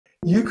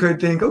you could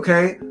think,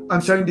 okay,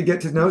 I'm starting to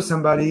get to know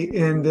somebody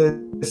in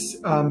this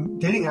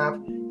dating app,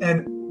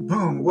 and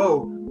boom,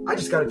 whoa, I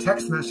just got a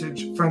text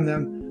message from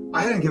them.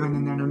 I hadn't given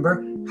them their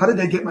number. How did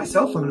they get my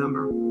cell phone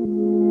number?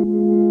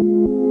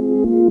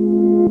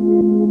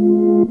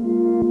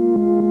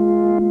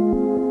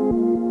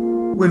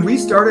 When we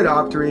started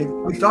Optery,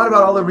 we thought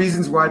about all the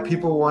reasons why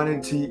people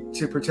wanted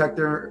to protect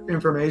their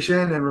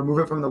information and remove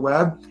it from the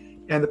web.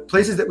 And the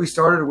places that we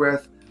started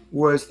with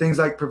was things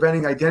like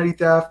preventing identity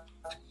theft,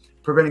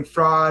 preventing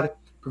fraud,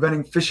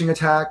 preventing phishing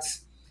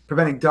attacks,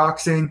 preventing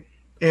doxing.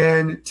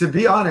 And to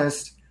be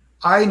honest,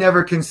 I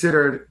never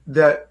considered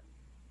that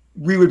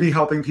we would be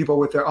helping people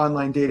with their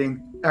online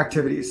dating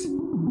activities.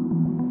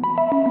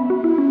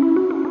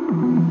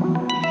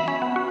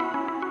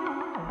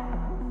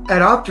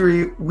 At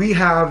Optery, we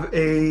have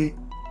a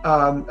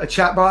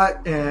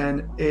chatbot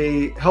and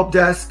a help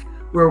desk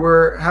where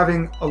we're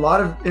having a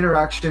lot of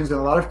interactions and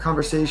a lot of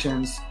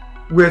conversations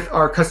with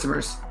our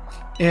customers.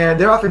 And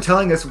they're often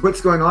telling us what's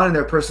going on in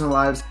their personal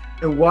lives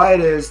and why it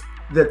is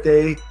that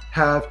they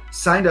have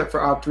signed up for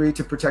Optery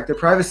to protect their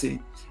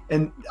privacy.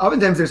 And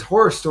oftentimes there's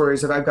horror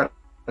stories of I've got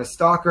a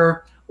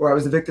stalker, or I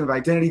was the victim of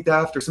identity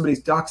theft, or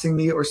somebody's doxing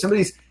me, or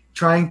somebody's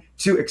trying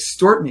to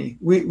extort me.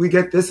 We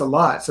get this a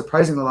lot,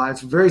 surprisingly a lot.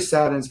 It's very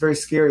sad and it's very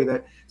scary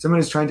that someone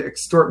is trying to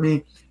extort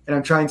me and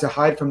I'm trying to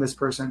hide from this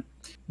person.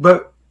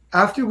 But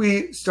after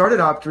we started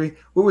Optery,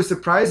 what was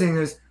surprising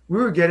is we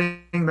were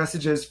getting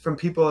messages from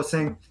people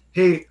saying,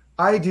 hey,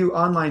 I do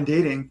online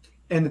dating,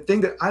 and the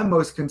thing that I'm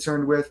most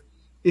concerned with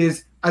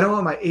is I don't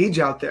want my age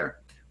out there.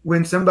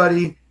 When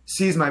somebody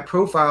sees my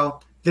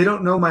profile, they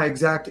don't know my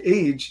exact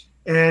age,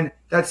 and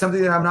that's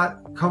something that I'm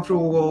not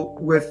comfortable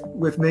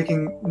with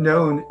making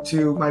known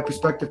to my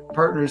prospective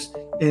partners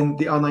in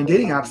the online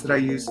dating apps that I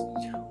use.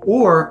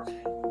 Or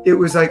it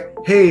was like,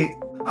 hey,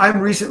 I'm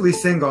recently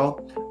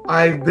single.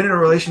 I've been in a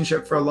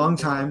relationship for a long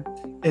time,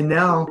 and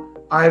now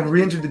I've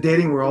re-entered the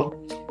dating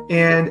world,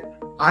 and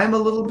I'm a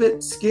little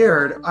bit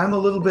scared. I'm a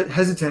little bit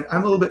hesitant.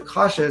 I'm a little bit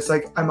cautious.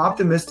 Like, I'm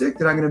optimistic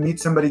that I'm going to meet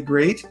somebody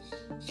great,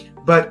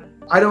 but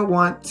I don't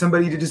want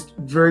somebody to just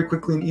very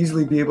quickly and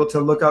easily be able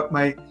to look up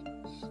my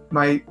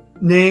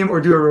name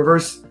or do a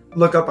reverse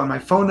lookup on my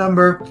phone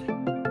number.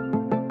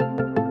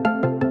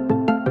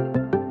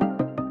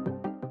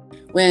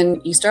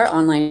 When you start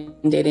online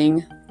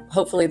dating,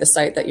 hopefully the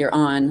site that you're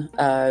on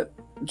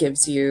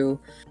gives you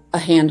a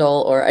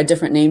handle or a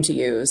different name to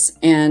use,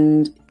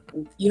 and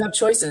you have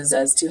choices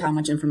as to how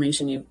much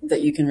information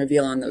that you can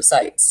reveal on those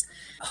sites.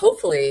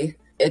 Hopefully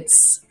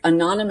it's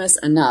anonymous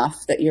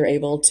enough that you're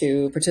able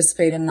to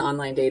participate in the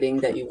online dating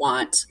that you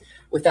want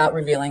without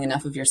revealing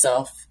enough of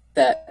yourself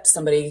that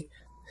somebody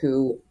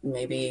who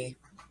maybe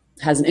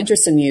has an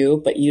interest in you,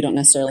 but you don't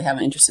necessarily have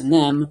an interest in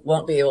them,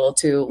 won't be able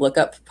to look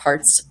up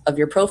parts of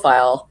your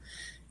profile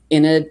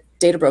in a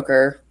data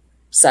broker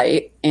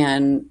site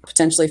and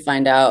potentially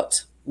find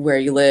out where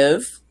you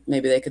live.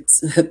 Maybe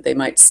they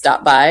might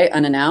stop by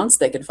unannounced.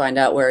 They could find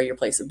out where your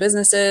place of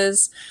business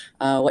is,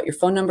 what your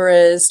phone number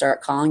is,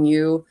 start calling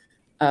you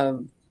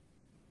and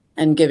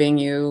giving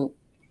you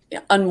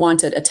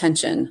unwanted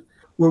attention.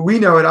 What we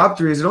know at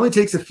Optery is it only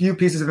takes a few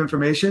pieces of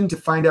information to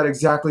find out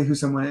exactly who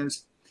someone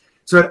is.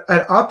 So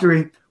at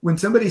Optery, when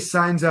somebody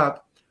signs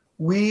up,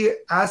 we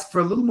ask for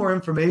a little more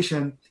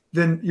information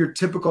than your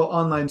typical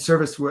online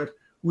service would.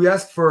 We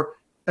ask for,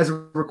 as a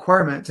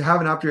requirement to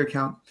have an Optery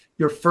account,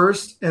 your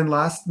first and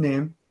last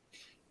name,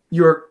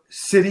 your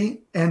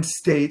city and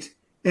state,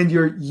 and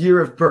your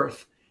year of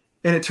birth.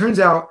 And it turns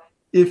out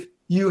if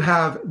you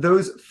have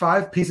those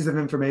 5 pieces of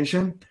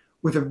information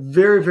with a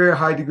very, very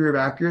high degree of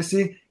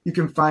accuracy, you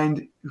can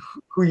find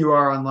who you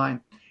are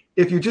online.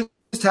 If you just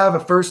have a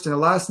first and a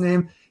last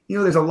name,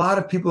 there's a lot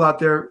of people out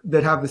there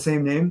that have the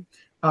same name.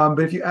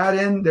 But if you add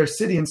in their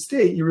city and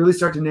state, you really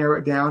start to narrow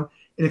it down.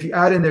 And if you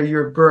add in their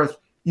year of birth,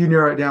 you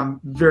narrow it down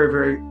very,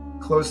 very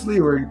closely,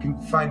 where you can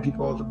find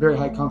people with very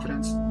high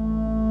confidence.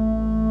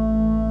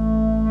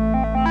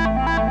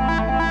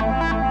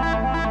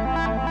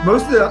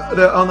 Most of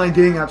the online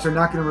dating apps are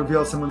not going to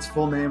reveal someone's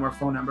full name or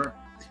phone number.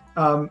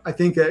 I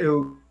think that it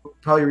will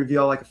probably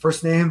reveal like a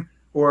first name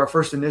or a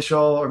first initial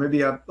or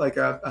maybe a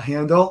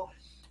handle.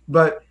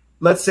 But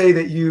let's say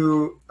that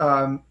you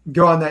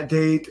go on that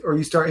date or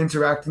you start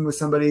interacting with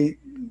somebody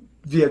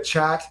via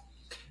chat,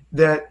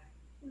 that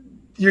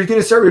you're going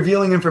to start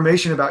revealing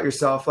information about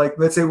yourself. Like,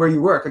 let's say where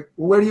you work. Like,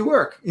 where do you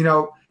work? You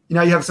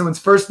have someone's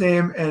first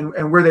name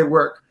and where they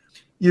work.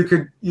 You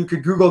could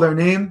Google their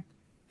name,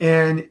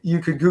 and you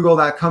could Google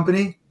that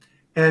company,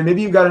 and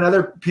maybe you've got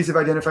another piece of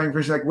identifying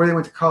information like where they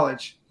went to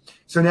college.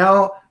 So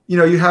now,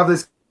 you have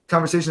this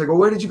conversation like, well,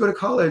 where did you go to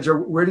college, or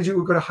where did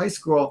you go to high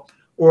school,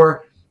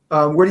 or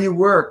where do you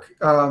work?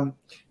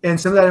 And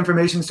some of that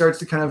information starts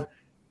to kind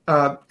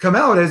of come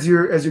out as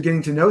you're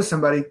getting to know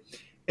somebody.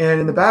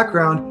 And in the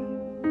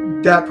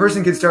background, that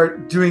person can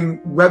start doing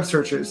web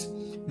searches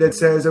that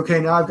says, okay,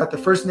 now I've got the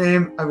first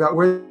name, I've got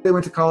where they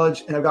went to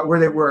college, and I've got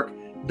where they work.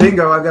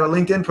 Bingo, I've got a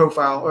LinkedIn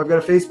profile, or I've got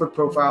a Facebook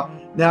profile.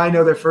 Now I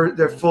know their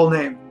full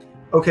name.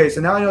 Okay, so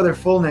now I know their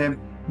full name.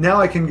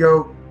 Now I can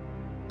go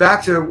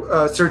back to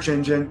a search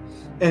engine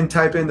and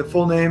type in the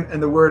full name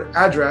and the word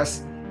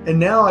address. And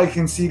now I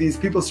can see these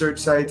people search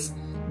sites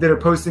that are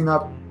posting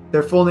up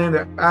their full name,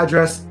 their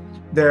address,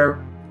 their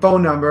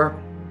phone number,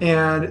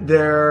 and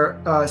their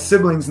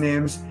siblings'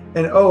 names.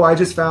 And oh, I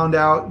just found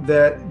out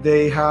that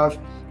they have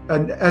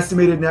an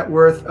estimated net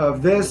worth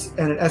of this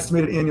and an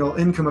estimated annual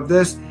income of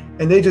this,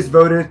 and they just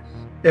voted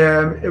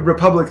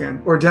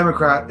Republican or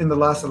Democrat in the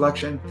last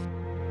election.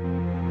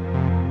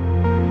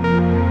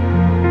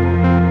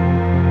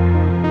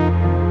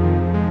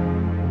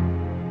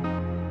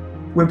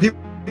 When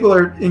people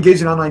are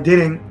engaged in online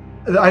dating,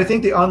 I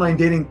think the online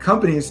dating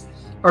companies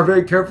are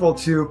very careful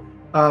to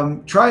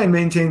try and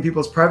maintain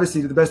people's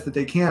privacy to the best that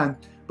they can.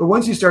 But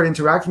once you start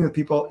interacting with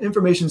people,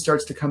 information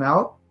starts to come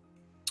out,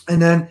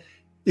 and then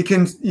you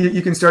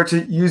can start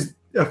to use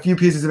a few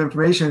pieces of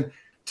information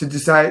to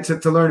decide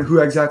to learn who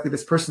exactly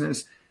this person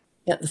is.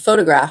 Yeah, the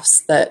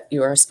photographs that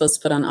you are supposed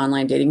to put on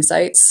online dating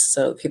sites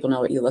so people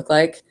know what you look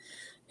like.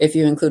 If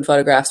you include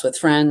photographs with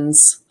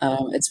friends,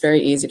 it's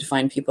very easy to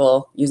find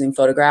people using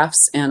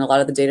photographs. And a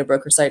lot of the data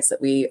broker sites that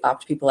we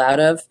opt people out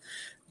of,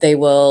 they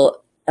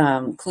will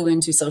clue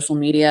into social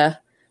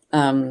media,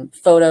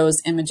 photos,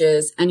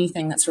 images,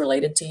 anything that's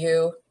related to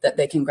you that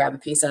they can grab a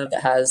piece of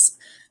that has,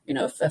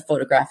 if a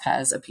photograph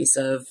has a piece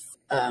of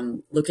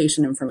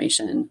location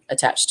information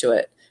attached to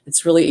it.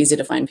 It's really easy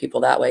to find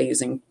people that way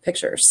using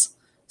pictures.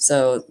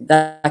 So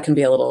that can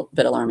be a little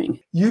bit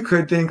alarming. You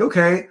could think,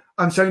 okay,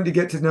 I'm starting to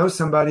get to know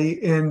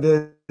somebody in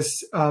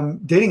this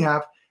dating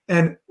app,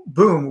 and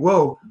boom,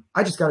 whoa,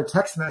 I just got a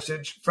text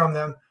message from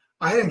them.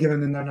 I hadn't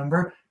given them their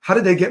number. How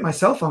did they get my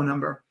cell phone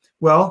number?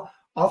 Well,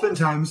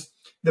 oftentimes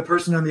the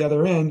person on the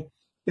other end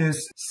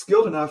is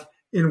skilled enough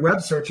in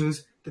web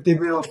searches that they've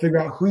been able to figure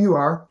out who you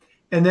are.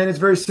 And then it's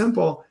very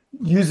simple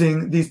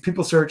using these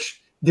people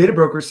search data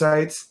broker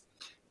sites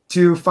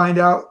to find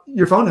out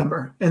your phone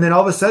number. And then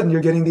all of a sudden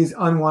you're getting these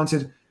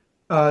unwanted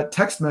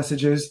text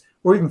messages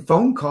or even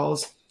phone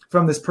calls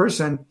from this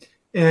person,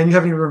 and you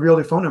haven't even revealed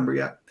your phone number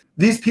yet.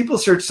 These people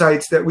search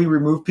sites that we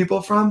remove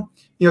people from,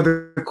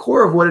 the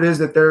core of what it is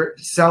that they're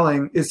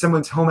selling is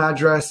someone's home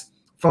address,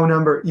 phone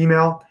number,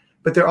 email,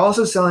 but they're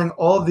also selling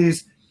all of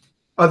these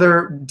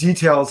other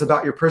details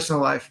about your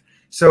personal life.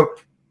 So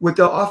what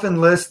they'll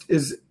often list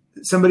is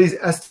somebody's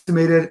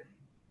estimated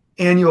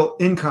annual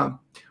income,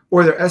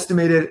 or their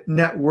estimated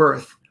net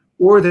worth,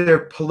 or their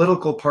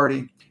political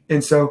party.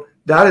 And so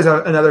that is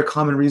another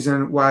common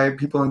reason why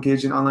people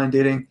engaged in online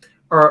dating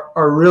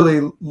are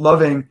really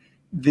loving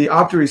the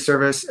Optery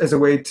service as a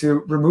way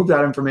to remove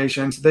that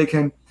information so they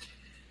can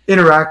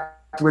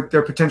interact with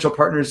their potential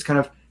partners kind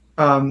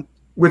of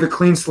with a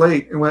clean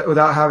slate and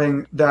without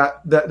having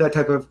that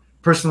type of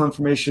personal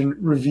information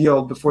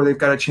revealed before they've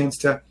got a chance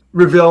to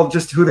reveal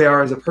just who they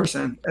are as a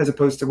person, as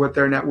opposed to what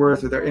their net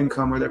worth or their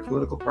income or their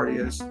political party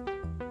is.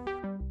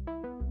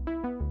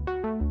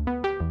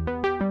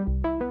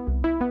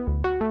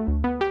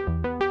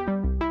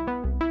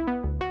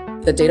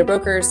 The data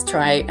brokers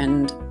try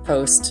and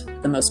post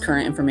the most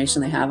current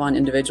information they have on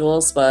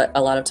individuals, but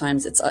a lot of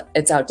times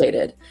it's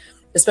outdated,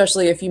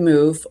 especially if you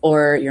move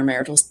or your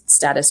marital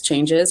status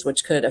changes,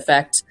 which could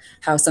affect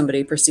how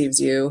somebody perceives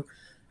you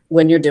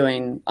when you're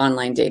doing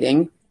online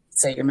dating.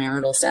 Say your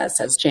marital status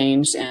has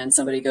changed and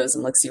somebody goes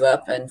and looks you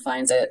up and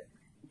finds it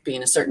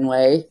being a certain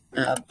way,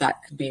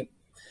 that could be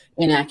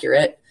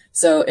inaccurate.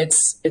 So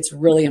it's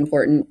really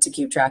important to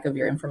keep track of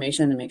your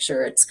information and make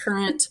sure it's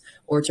current,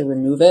 or to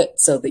remove it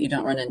so that you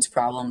don't run into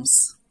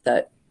problems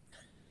that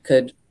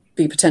could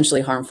be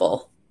potentially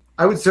harmful.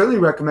 I would certainly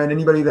recommend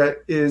anybody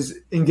that is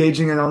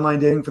engaging in online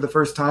dating for the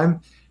first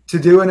time to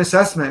do an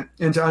assessment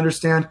and to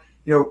understand,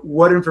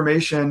 what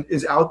information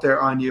is out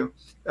there on you,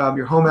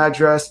 your home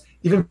address,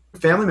 even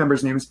family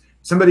members' names.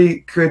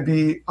 Somebody could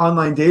be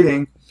online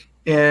dating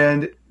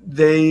and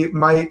they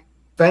might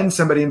offend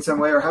somebody in some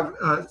way, or have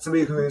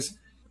somebody who is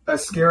a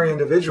scary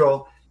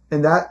individual,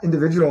 and that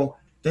individual,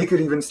 they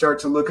could even start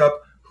to look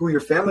up who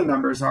your family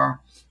members are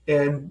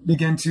and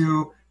begin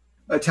to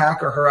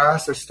attack or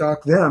harass or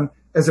stalk them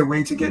as a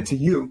way to get to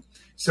you.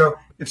 So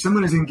if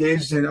someone is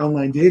engaged in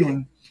online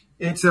dating,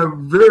 it's a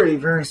very,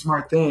 very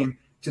smart thing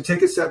to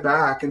take a step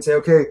back and say,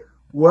 okay,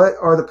 what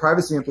are the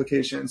privacy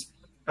implications?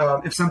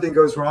 If something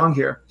goes wrong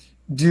here,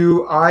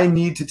 do I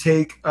need to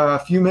take a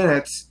few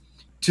minutes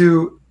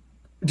to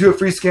do a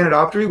free scan at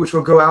Optery, which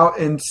will go out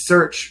and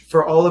search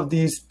for all of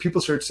these people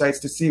search sites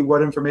to see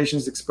what information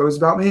is exposed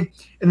about me,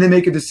 and then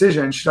make a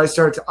decision. Should I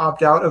start to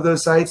opt out of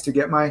those sites to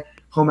get my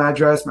home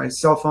address, my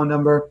cell phone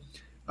number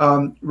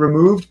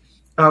removed?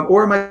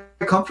 Or am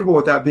I comfortable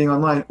with that being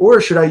online? Or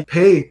should I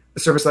pay a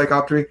service like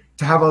Optery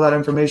to have all that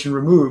information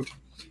removed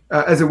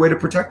as a way to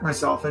protect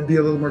myself and be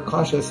a little more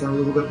cautious and a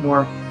little bit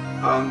more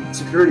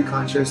security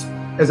conscious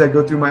as I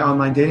go through my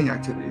online dating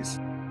activities?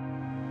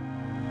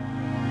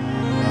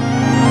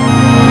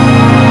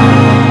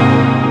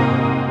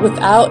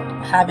 Without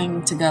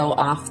having to go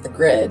off the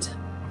grid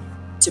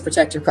to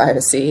protect your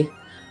privacy,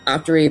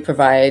 Optery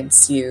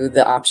provides you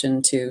the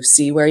option to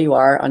see where you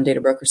are on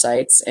data broker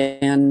sites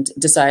and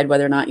decide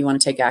whether or not you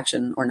want to take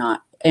action or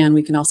not. and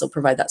we can also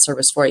provide that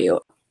service for you.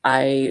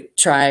 I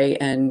try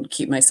and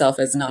keep myself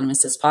as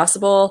anonymous as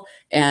possible.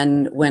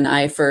 And when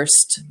I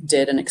first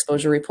did an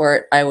exposure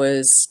report, I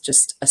was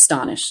just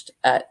astonished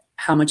at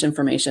how much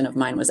information of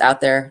mine was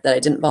out there that I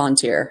didn't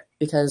volunteer.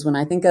 Because when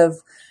I think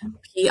of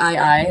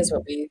PII, is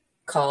what we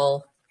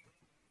call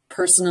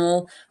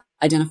personal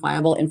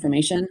identifiable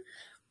information,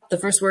 the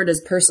first word is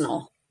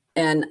personal.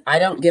 And I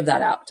don't give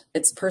that out.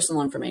 It's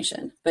personal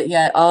information. But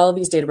yet all of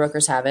these data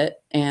brokers have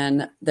it.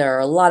 And there are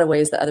a lot of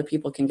ways that other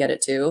people can get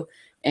it too.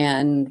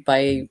 And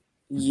by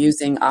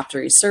using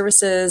Optery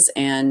services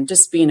and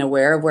just being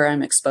aware of where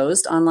I'm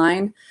exposed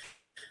online,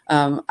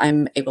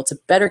 I'm able to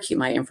better keep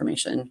my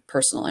information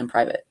personal and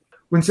private.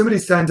 When somebody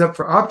signs up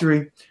for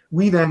Optery,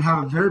 we then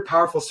have a very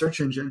powerful search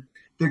engine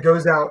that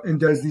goes out and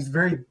does these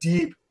very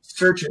deep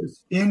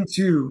searches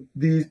into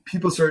these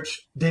people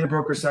search data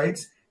broker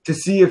sites to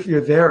see if you're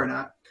there or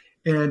not.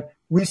 And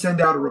we send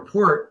out a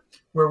report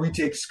where we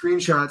take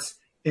screenshots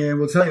and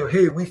we'll tell you,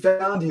 hey, we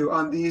found you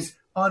on these,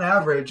 on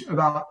average,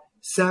 about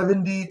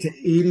 70 to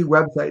 80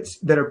 websites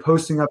that are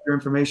posting up your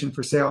information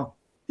for sale.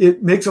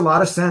 It makes a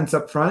lot of sense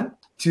up front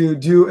to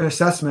do an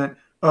assessment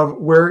of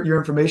where your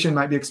information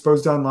might be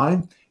exposed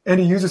online and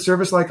to use a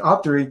service like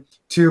Optery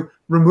to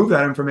remove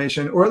that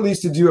information, or at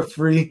least to do a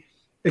free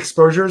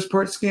exposure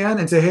report scan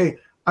and say, hey,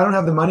 I don't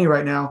have the money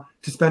right now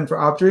to spend for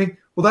Optery.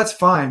 Well, that's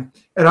fine.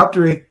 At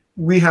Optery,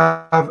 we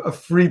have a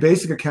free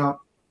basic account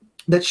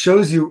that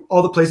shows you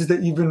all the places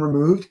that you've been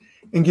removed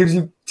and gives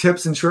you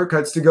tips and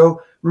shortcuts to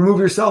go remove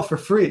yourself for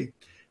free.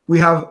 We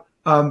have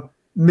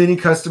many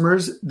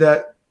customers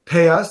that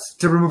pay us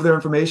to remove their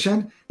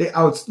information. They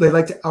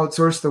like to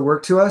outsource the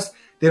work to us.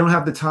 They don't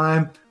have the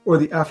time or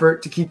the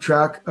effort to keep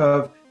track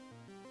of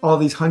all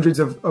these hundreds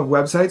of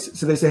websites.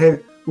 So they say, hey,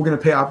 we're going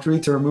to pay Optery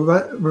to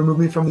remove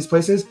me from these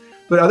places.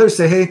 But others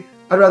say, hey,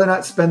 I'd rather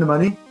not spend the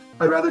money.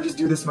 I'd rather just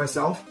do this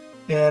myself.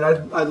 And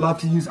I'd love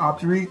to use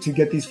Optery to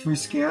get these free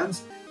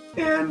scans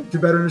and to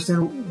better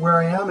understand where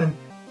I am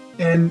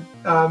and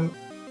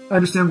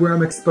understand where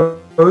I'm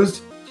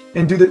exposed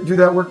and do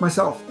that work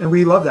myself. And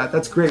we love that.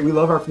 That's great. We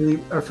love our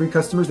free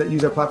customers that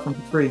use our platform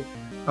for free.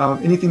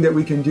 Anything that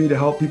we can do to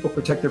help people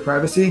protect their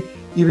privacy,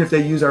 even if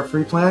they use our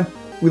free plan,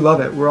 we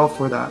love it. We're all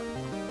for that.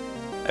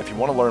 If you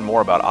want to learn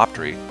more about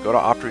Optery, go to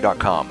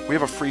optery.com. We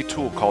have a free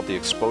tool called the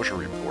Exposure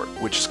Report,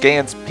 which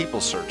scans people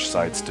search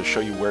sites to show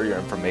you where your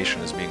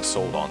information is being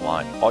sold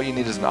online. All you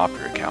need is an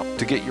Optery account.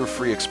 To get your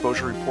free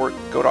exposure report,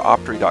 go to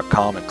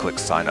optery.com and click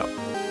sign up.